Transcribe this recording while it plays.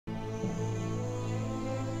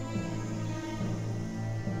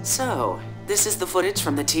So, this is the footage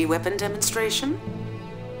from the T-weapon demonstration?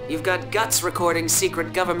 You've got guts recording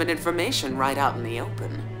secret government information right out in the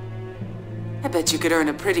open. I bet you could earn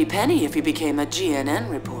a pretty penny if you became a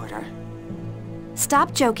GNN reporter.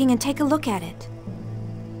 Stop joking and take a look at it.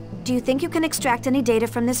 Do you think you can extract any data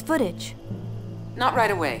from this footage? Not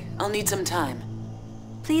right away. I'll need some time.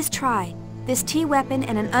 Please try. This T-weapon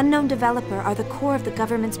and an unknown developer are the core of the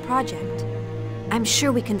government's project. I'm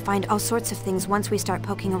sure we can find all sorts of things once we start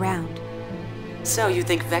poking around. So you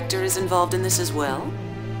think Vector is involved in this as well?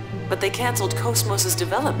 But they canceled Cosmos'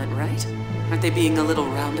 development, right? Aren't they being a little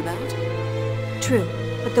roundabout? True,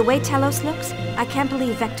 but the way Telos looks, I can't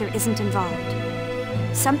believe Vector isn't involved.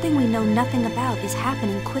 Something we know nothing about is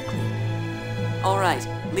happening quickly. All right,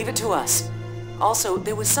 leave it to us. Also,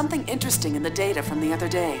 there was something interesting in the data from the other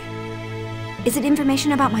day. Is it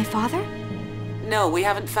information about my father? No, we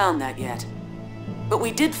haven't found that yet. But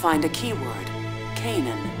we did find a keyword.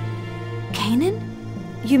 Canaan. Canaan?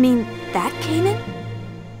 You mean that Canaan?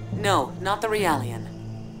 No, not the Realian.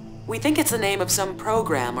 We think it's the name of some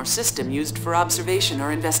program or system used for observation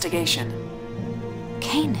or investigation.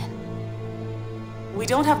 Canaan? We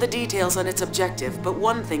don't have the details on its objective, but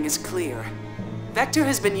one thing is clear. Vector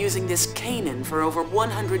has been using this Canaan for over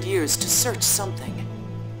 100 years to search something.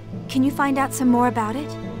 Can you find out some more about it?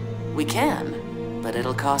 We can, but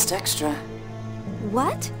it'll cost extra.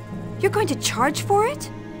 What? You're going to charge for it?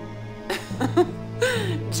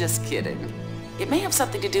 Just kidding. It may have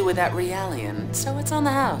something to do with that Realian, so it's on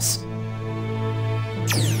the house.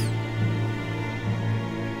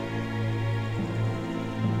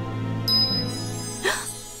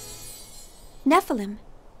 Nephilim,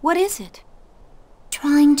 what is it?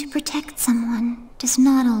 Trying to protect someone does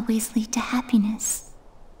not always lead to happiness.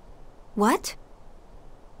 What?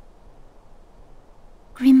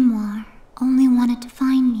 Grimoire only wanted to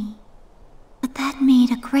find me, but that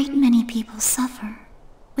made a great many people suffer.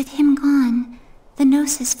 With him gone, the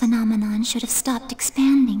Gnosis phenomenon should have stopped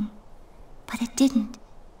expanding, but it didn't.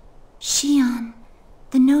 Shion,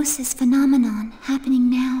 the Gnosis phenomenon happening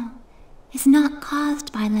now, is not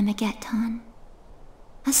caused by Lemegeton.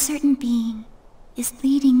 A certain being is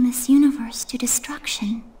leading this universe to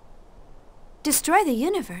destruction. Destroy the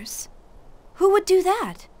universe? Who would do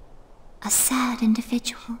that? A sad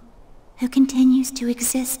individual who continues to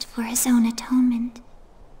exist for his own atonement.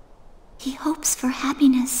 He hopes for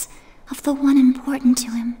happiness of the one important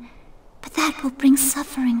to him, but that will bring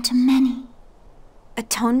suffering to many.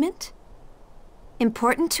 Atonement?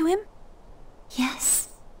 Important to him? Yes,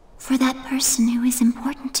 for that person who is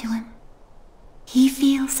important to him. He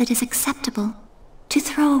feels it is acceptable to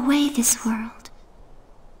throw away this world.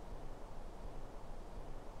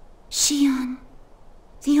 Shion,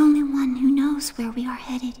 the only one who knows where we are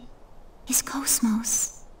headed, is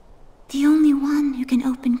Cosmos. The only one who can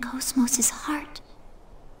open Cosmos's heart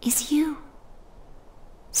is you.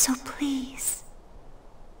 So please.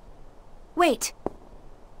 Wait.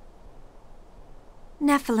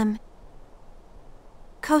 Nephilim.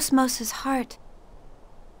 Cosmos's heart